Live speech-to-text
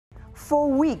For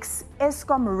weeks,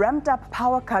 Eskom ramped up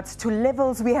power cuts to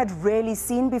levels we had rarely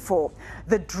seen before,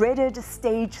 the dreaded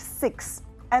Stage 6.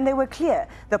 And they were clear,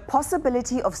 the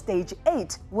possibility of Stage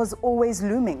 8 was always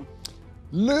looming.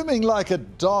 Looming like a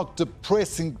dark,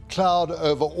 depressing cloud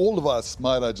over all of us,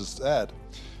 might I just add.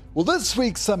 Well, this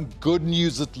week, some good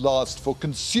news at last for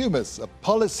consumers, a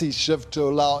policy shift to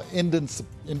allow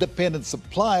independent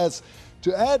suppliers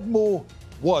to add more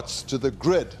watts to the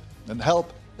grid and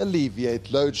help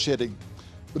alleviate load shedding.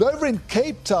 But over in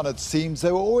Cape Town, it seems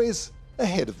they were always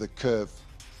ahead of the curve.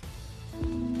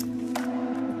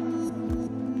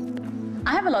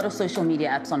 I have a lot of social media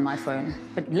apps on my phone,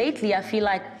 but lately I feel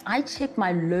like I check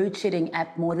my load shedding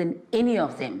app more than any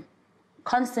of them,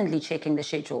 constantly checking the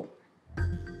schedule.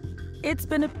 It's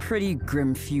been a pretty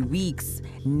grim few weeks,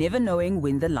 never knowing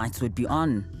when the lights would be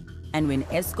on. And when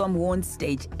Eskom warned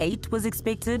Stage 8 was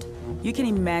expected, you can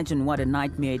imagine what a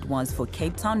nightmare it was for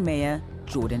Cape Town Mayor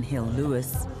Jordan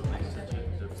Hill-Lewis.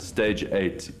 Stage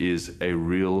 8 is a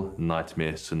real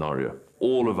nightmare scenario.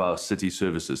 All of our city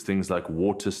services, things like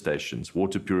water stations,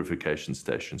 water purification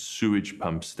stations, sewage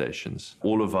pump stations,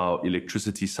 all of our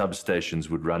electricity substations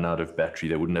would run out of battery.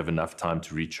 They wouldn't have enough time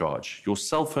to recharge. Your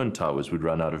cell phone towers would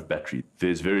run out of battery.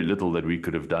 There's very little that we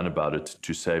could have done about it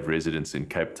to save residents in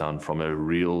Cape Town from a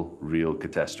real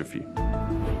catastrophe.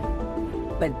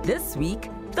 But this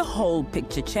week, the whole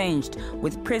picture changed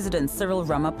with President Cyril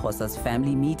Ramaphosa's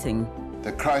family meeting.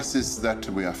 The crisis that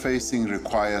we are facing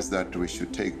requires that we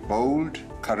should take bold,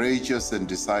 courageous and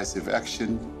decisive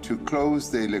action to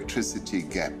close the electricity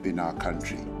gap in our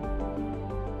country.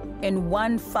 In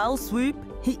one foul swoop,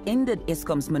 he ended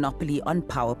Eskom's monopoly on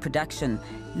power production,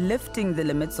 lifting the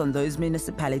limits on those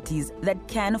municipalities that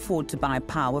can afford to buy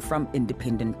power from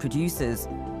independent producers.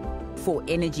 For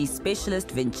energy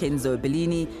specialist Vincenzo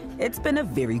Bellini, it's been a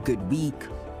very good week.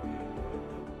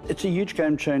 It's a huge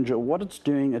game changer. What it's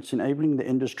doing, it's enabling the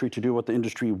industry to do what the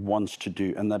industry wants to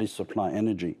do, and that is supply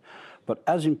energy. But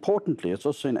as importantly, it's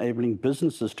also enabling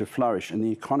businesses to flourish and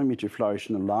the economy to flourish,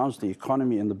 and allows the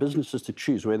economy and the businesses to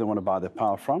choose where they want to buy their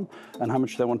power from and how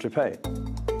much they want to pay.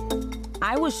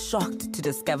 I was shocked to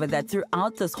discover that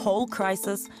throughout this whole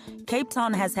crisis, Cape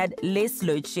Town has had less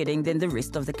load shedding than the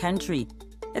rest of the country.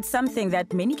 It's something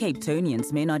that many Cape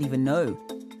Townians may not even know.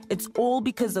 It's all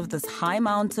because of this high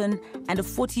mountain and a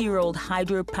 40-year-old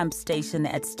hydro pump station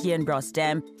at Steenbras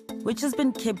Dam, which has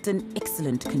been kept in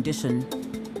excellent condition.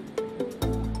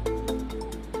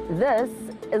 This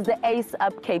is the Ace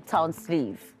Up Cape Town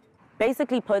sleeve.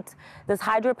 Basically put, this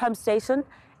hydro pump station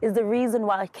is the reason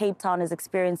why Cape Town is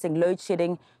experiencing load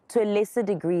shedding to a lesser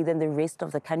degree than the rest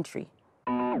of the country.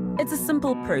 It's a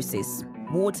simple process.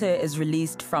 Water is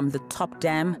released from the top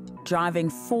dam, driving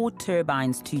 4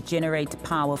 turbines to generate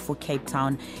power for Cape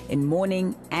Town in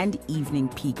morning and evening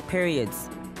peak periods.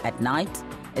 At night,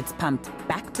 it's pumped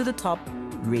back to the top,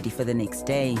 ready for the next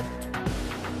day.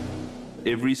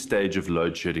 Every stage of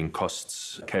load shedding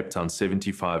costs Cape Town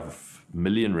 75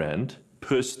 million rand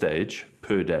per stage,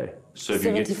 per day. So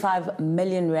 75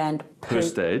 million rand per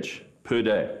stage, per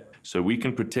day. So we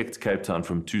can protect Cape Town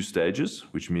from 2 stages,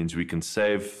 which means we can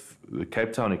save the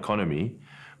Cape Town economy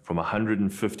from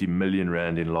 150 million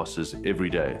rand in losses every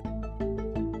day.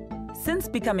 Since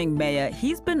becoming mayor,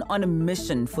 he's been on a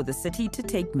mission for the city to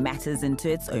take matters into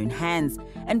its own hands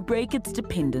and break its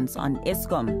dependence on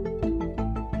Eskom.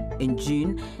 In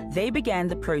June, they began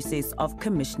the process of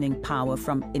commissioning power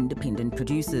from independent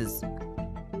producers.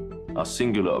 Our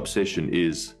singular obsession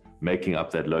is making up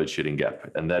that load shedding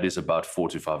gap, and that is about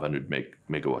 400 to 500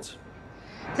 megawatts.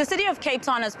 The city of Cape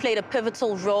Town has played a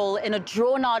pivotal role in a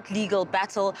drawn-out legal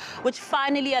battle, which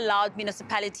finally allowed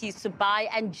municipalities to buy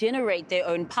and generate their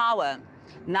own power.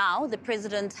 Now, the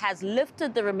president has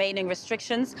lifted the remaining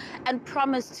restrictions and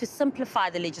promised to simplify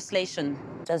the legislation.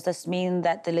 Does this mean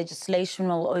that the legislation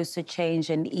will also change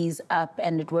and ease up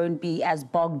and it won't be as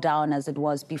bogged down as it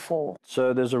was before?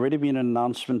 So there's already been an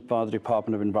announcement by the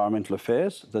Department of Environmental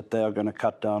Affairs that they are going to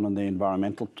cut down on the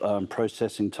environmental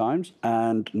processing times.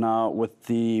 And now with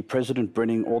the president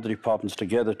bringing all the departments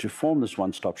together to form this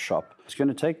one-stop shop, it's going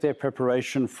to take their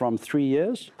preparation from 3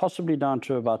 years, possibly down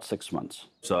to about 6 months.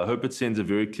 So I hope it sends a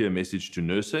very clear message to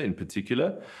NERSA in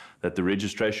particular, that the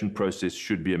registration process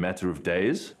should be a matter of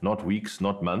days, not weeks,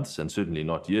 not months, and certainly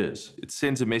not years. It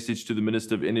sends a message to the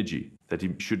Minister of Energy that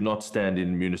he should not stand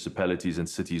in municipalities and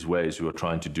cities' ways who are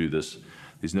trying to do this.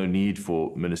 There's no need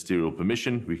for ministerial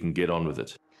permission. We can get on with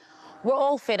it. We're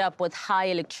all fed up with high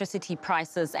electricity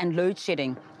prices and load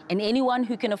shedding, and anyone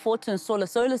who can afford to install a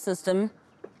solar system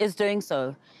is doing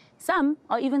so. Some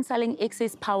are even selling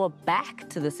excess power back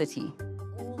to the city.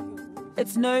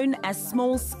 It's known as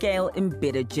small-scale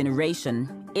embedded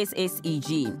generation.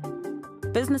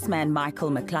 SSEG. Businessman Michael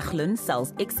McLachlan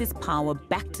sells excess power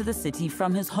back to the city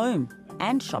from his home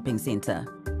and shopping centre.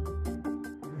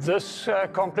 This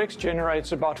complex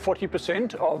generates about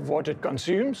 40% of what it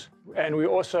consumes, and we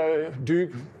also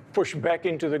do push back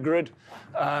into the grid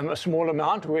a small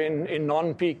amount when in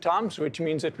non-peak times, which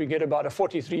means that we get about a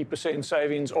 43%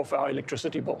 savings off our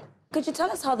electricity bill. Could you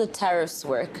tell us how the tariffs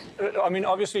work? I mean,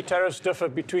 obviously tariffs differ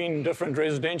between different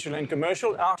residential and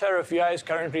commercial. Our tariff here is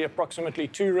currently approximately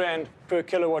R2 per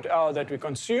kilowatt hour that we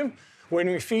consume. When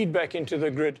we feed back into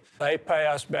the grid, they pay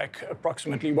us back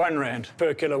approximately R1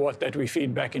 per kilowatt that we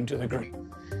feed back into the grid.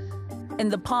 In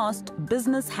the past,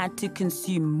 business had to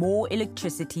consume more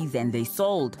electricity than they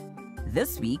sold.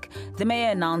 This week, the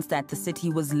mayor announced that the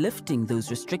city was lifting those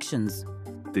restrictions.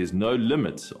 There's no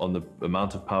limit on the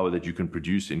amount of power that you can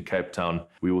produce in Cape Town.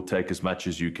 We will take as much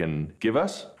as you can give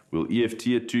us. We'll EFT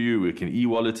it to you. We can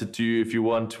e-wallet it to you if you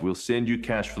want. We'll send you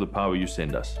cash for the power you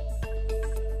send us.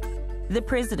 The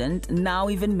president now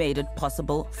even made it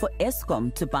possible for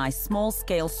Eskom to buy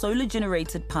small-scale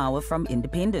solar-generated power from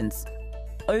independents.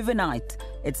 Overnight,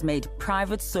 it's made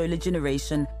private solar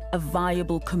generation a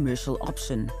viable commercial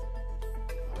option.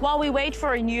 While we wait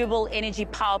for renewable energy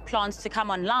power plants to come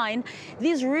online,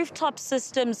 these rooftop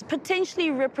systems potentially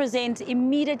represent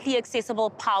immediately accessible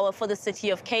power for the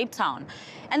city of Cape Town.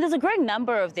 And there's a growing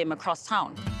number of them across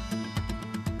town.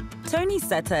 Tony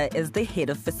Sutter is the head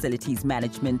of facilities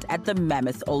management at the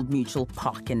Mammoth Old Mutual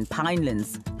Park in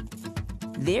Pinelands.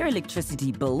 Their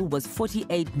electricity bill was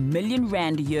 48 million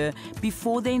rand a year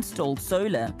before they installed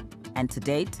solar. And to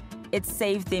date, it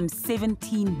saved them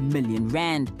 17 million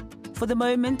rand. For the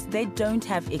moment, they don't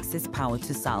have excess power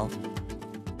to sell.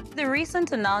 The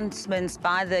recent announcements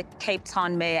by the Cape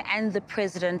Town mayor and the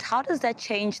president, how does that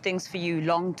change things for you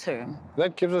long term?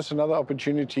 That gives us another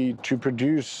opportunity to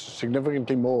produce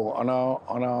significantly more. On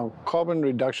our carbon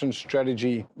reduction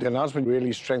strategy, the announcement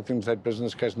really strengthens that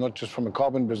business case, not just from a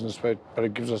carbon business, but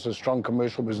it gives us a strong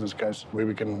commercial business case where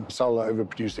we can sell the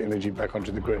overproduced energy back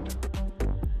onto the grid.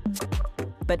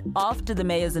 But after the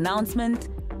mayor's announcement,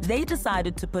 they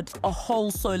decided to put a whole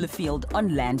solar field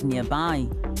on land nearby.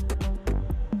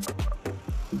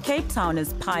 Cape Town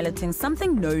is piloting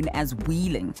something known as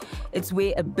wheeling. It's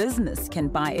where a business can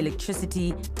buy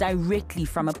electricity directly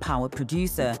from a power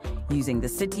producer using the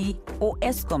city or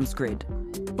Eskom's grid.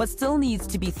 What still needs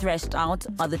to be threshed out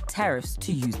are the tariffs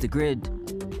to use the grid.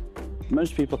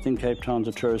 Most people think Cape Town's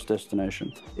a tourist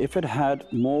destination. If it had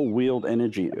more wheeled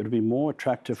energy, it would be more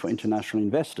attractive for international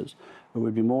investors. It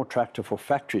would be more attractive for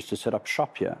factories to set up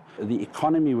shop here. The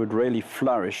economy would really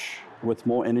flourish with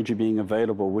more energy being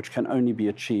available, which can only be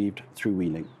achieved through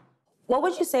wheeling. What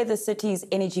would you say the city's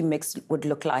energy mix would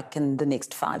look like in the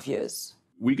next 5 years?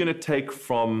 We're going to take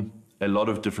from a lot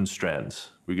of different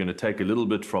strands. We're going to take a little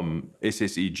bit from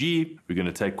SSEG. We're going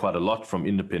to take quite a lot from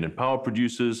independent power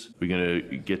producers. We're going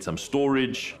to get some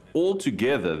storage.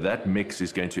 Altogether, that mix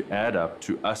is going to add up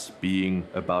to us being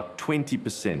about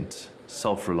 20%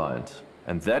 self-reliant.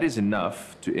 And that is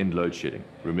enough to end load shedding.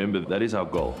 Remember, that is our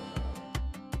goal.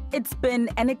 It's been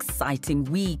an exciting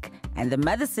week, and the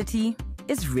mother city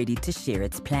is ready to share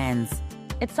its plans.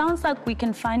 It sounds like we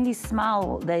can finally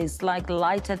smile. There's like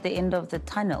light at the end of the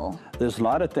tunnel. There's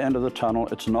light at the end of the tunnel.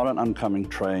 It's not an oncoming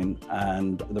train,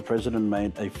 and the president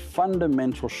made a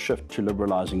fundamental shift to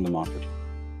liberalizing the market.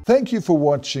 Thank you for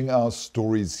watching our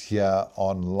stories here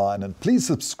online, and please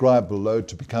subscribe below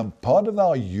to become part of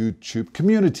our YouTube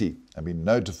community and be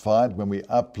notified when we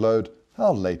upload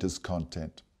our latest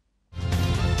content.